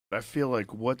I feel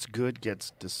like what's good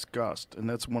gets discussed, and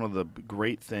that's one of the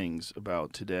great things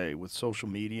about today with social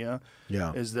media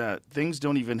Yeah. is that things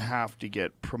don't even have to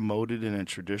get promoted in a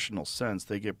traditional sense.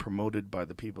 They get promoted by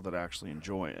the people that actually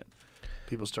enjoy it.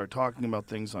 People start talking about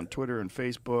things on Twitter and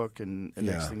Facebook, and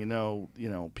next Yeah. thing you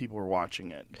know, people are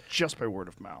watching it just by word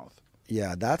of mouth.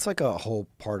 Yeah, that's like a whole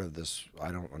part of this.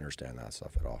 I don't understand that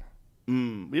stuff at all.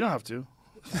 You don't have to.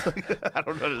 I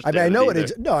don't understand. I mean, I know it.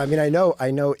 it. No, I mean, I know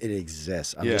it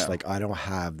exists. I'm just Yeah. like, I don't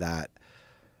have that,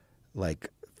 like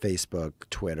Facebook,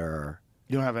 Twitter.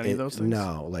 You don't have any of those things?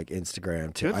 No, like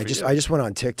Instagram. Good I for just you. I just went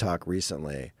on TikTok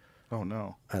recently. Oh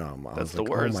no, I don't know. I that's was like,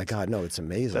 the worst. oh my god, no, it's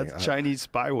amazing. That's Chinese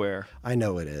spyware. I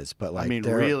know it is, but like, I mean,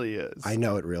 really is. I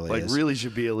know it really is. Like, really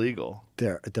should be illegal.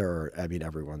 I mean,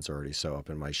 everyone's already so up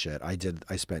in my shit. I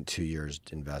spent 2 years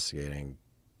investigating,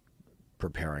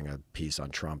 preparing a piece on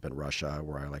Trump and Russia,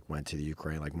 where I like went to the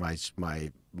Ukraine. Like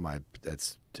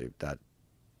that's dude,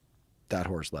 that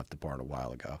horse left the barn a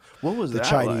while ago. What was the that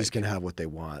Chinese like? can have what they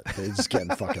want. They just get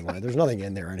in fucking line. There's nothing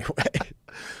in there anyway.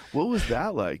 What was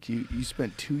that like? You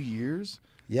spent 2 years?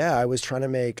 Yeah, I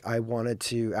wanted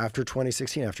to, after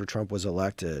 2016, after Trump was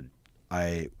elected,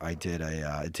 I did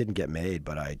it didn't get made,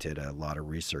 but I did a lot of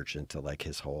research into like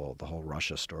the whole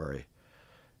Russia story.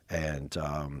 And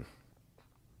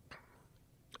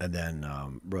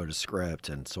then wrote a script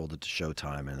and sold it to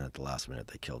Showtime, and at the last minute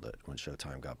they killed it when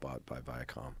Showtime got bought by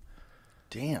Viacom.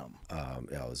 Damn.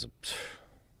 Yeah, it was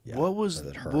yeah, what was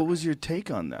it hurt. what was your take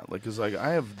on that? Like, 'cause like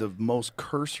I have the most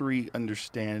cursory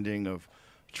understanding of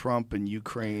Trump and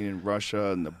Ukraine and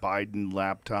Russia and the Biden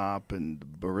laptop and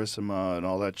Burisma and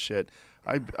all that shit.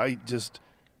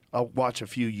 I'll watch a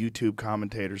few YouTube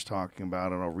commentators talking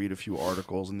about it. I'll read a few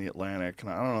articles in the Atlantic,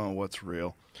 and I don't know what's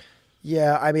real.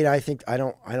 Yeah, I mean, I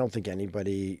don't think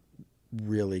anybody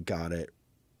really got it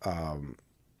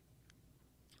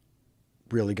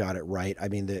right. I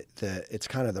mean, it's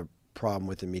kind of the problem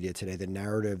with the media today. The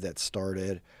narrative that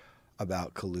started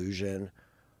about collusion,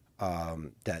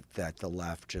 that the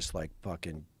left just like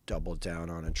fucking doubled down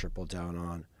on and tripled down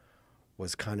on,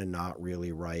 was kind of not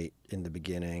really right in the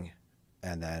beginning,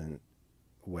 and then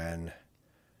when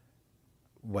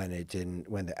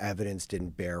the evidence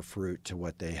didn't bear fruit to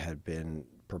what they had been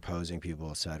proposing,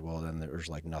 people said, well, then there's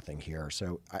like nothing here.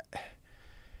 So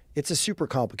it's a super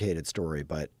complicated story,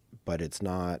 but it's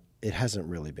not. It hasn't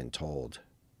really been told.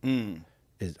 I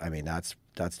mean, that's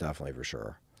definitely for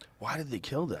sure. Why did they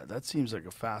kill that? That seems like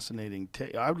a fascinating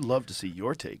take. I would love to see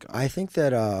your take on it. I think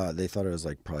that they thought it was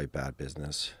like probably bad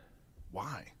business.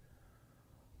 Why?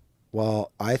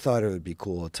 Well, I thought it would be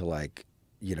cool to like,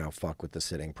 fuck with the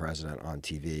sitting president on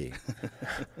TV.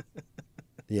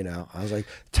 I was like,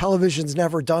 television's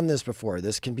never done this before.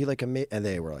 This can be like and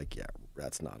they were like, yeah,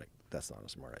 that's not a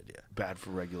smart idea. Bad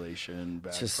for regulation. Bad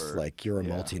It's just for, like you're a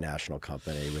multinational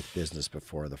company with business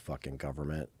before the fucking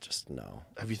government. Just no.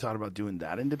 Have you thought about doing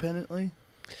that independently?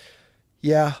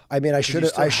 Yeah, I mean, I should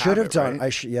have done. Right? I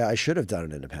should have done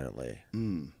it independently.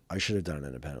 I should have done it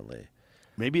independently.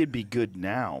 Maybe it'd be good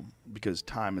now because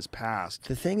time has passed.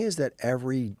 The thing is that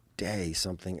every day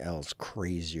something else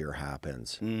crazier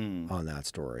happens on that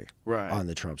story, Right. on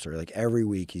the Trump story. Like every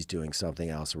week he's doing something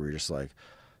else where you're just like,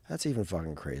 that's even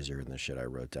fucking crazier than the shit I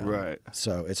wrote down. Right.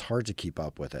 So it's hard to keep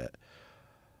up with it.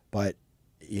 But,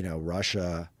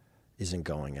 Russia isn't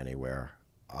going anywhere.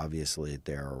 Obviously,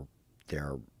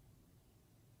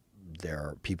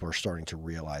 people are starting to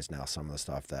realize now some of the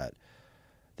stuff that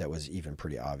was even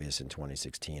pretty obvious in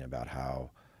 2016 about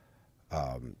how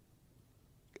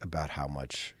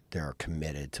much they're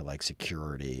committed to like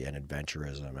security and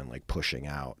adventurism and like pushing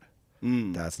out.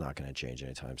 That's not going to change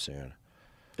anytime soon.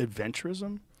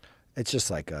 Adventurism? It's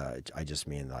just like I just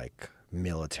mean like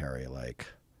military, like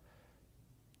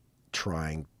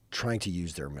trying to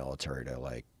use their military to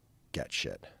like get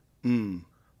shit.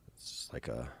 It's like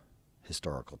a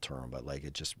historical term, but like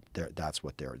that's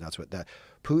what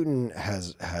Putin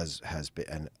has been.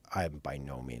 And I'm by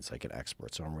no means like an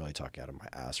expert, so I'm really talking out of my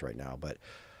ass right now. But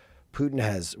Putin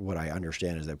has, what I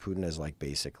understand is that Putin has like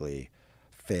basically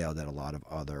failed at a lot of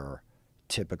other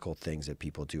typical things that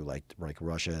people do. Like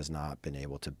Russia has not been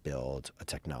able to build a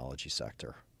technology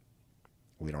sector.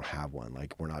 We don't have one.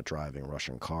 Like we're not driving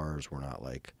Russian cars. We're not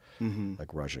like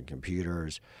like Russian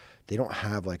computers. They don't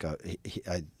have like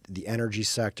the energy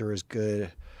sector is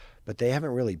good, but they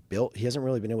haven't really built. He hasn't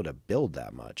really been able to build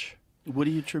that much. What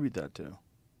do you attribute that to?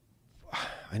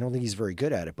 I don't think he's very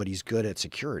good at it, but he's good at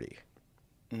security.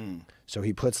 So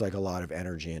he puts like a lot of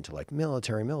energy into like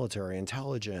military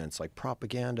intelligence, like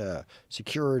propaganda,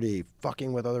 security,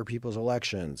 fucking with other people's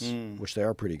elections, which they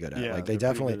are pretty good at. Yeah, like they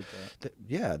they're pretty definitely, good at that.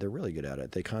 yeah, they're really good at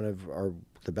it. They kind of are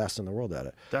the best in the world at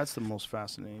it. That's the most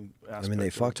fascinating aspect. I mean, they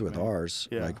of fucked it, with man. ours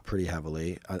Yeah. like pretty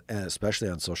heavily, and especially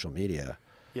on social media.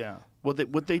 Yeah. What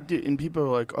they do, and people are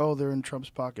like, oh, they're in Trump's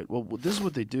pocket. Well, this is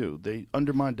what they do. They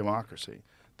undermine democracy.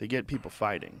 They get people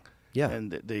fighting. Yeah.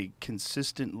 And they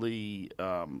consistently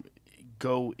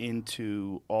go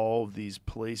into all of these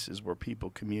places where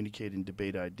people communicate and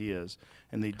debate ideas,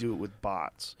 and they do it with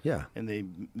bots. Yeah. And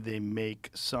they make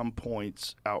some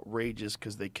points outrageous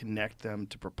because they connect them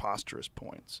to preposterous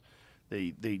points.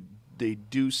 They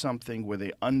do something where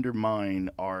they undermine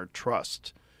our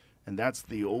trust, and that's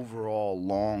the overall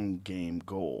long game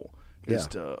goal. Is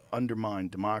to undermine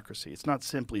democracy. It's not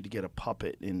simply to get a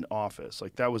puppet in office.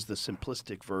 Like, that was the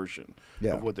simplistic version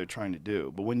of what they're trying to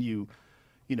do. But when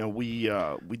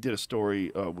we did a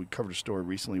story, we covered a story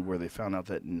recently where they found out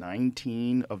that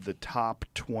 19 of the top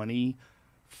 20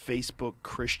 Facebook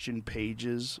Christian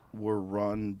pages were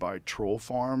run by troll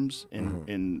farms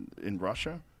in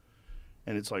Russia,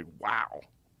 and it's like, wow,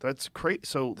 that's crazy.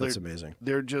 So that's amazing.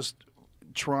 They're just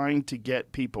trying to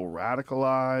get people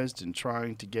radicalized and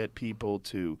trying to get people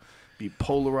to be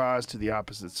polarized to the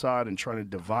opposite side and trying to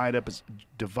divide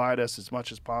us as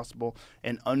much as possible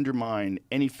and undermine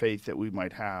any faith that we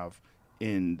might have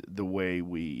in the way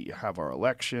we have our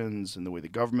elections and the way the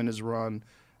government is run.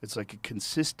 It's like a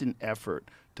consistent effort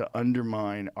to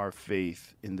undermine our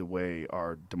faith in the way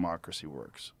our democracy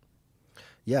works.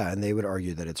 Yeah, and they would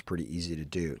argue that it's pretty easy to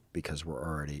do because we're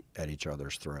already at each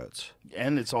other's throats.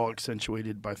 And it's all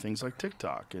accentuated by things like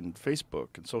TikTok and Facebook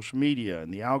and social media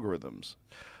and the algorithms.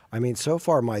 I mean, so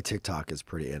far my TikTok is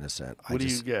pretty innocent. What do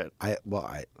you get? I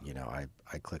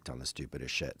clicked on the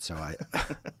stupidest shit. So I.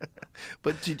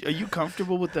 But are you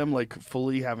comfortable with them like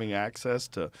fully having access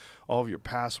to all of your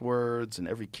passwords and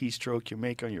every keystroke you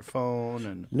make on your phone?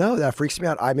 And no, that freaks me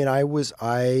out. I mean,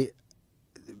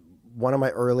 one of my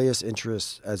earliest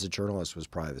interests as a journalist was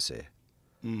privacy.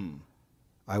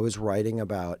 I was writing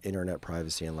about internet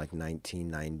privacy in like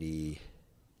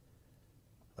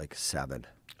 1997.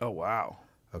 Oh, wow.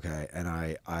 Okay, and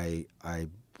I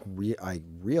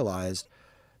realized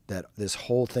that this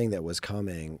whole thing that was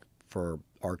coming for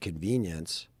our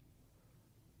convenience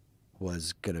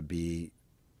was going to be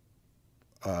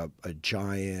a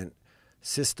giant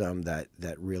system that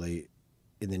really,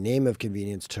 in the name of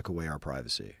convenience, took away our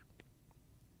privacy.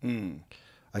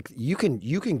 Like you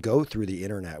can go through the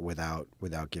internet without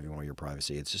giving away your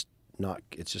privacy. It's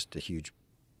just a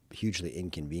hugely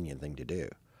inconvenient thing to do.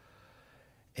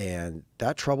 And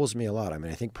that troubles me a lot. I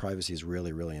mean, I think privacy is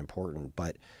really, really important,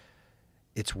 but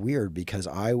it's weird because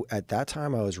at that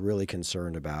time I was really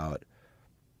concerned about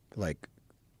like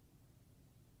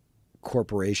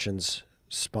corporations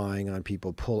spying on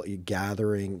people,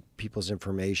 gathering people's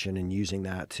information and using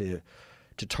that to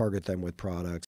target them with products.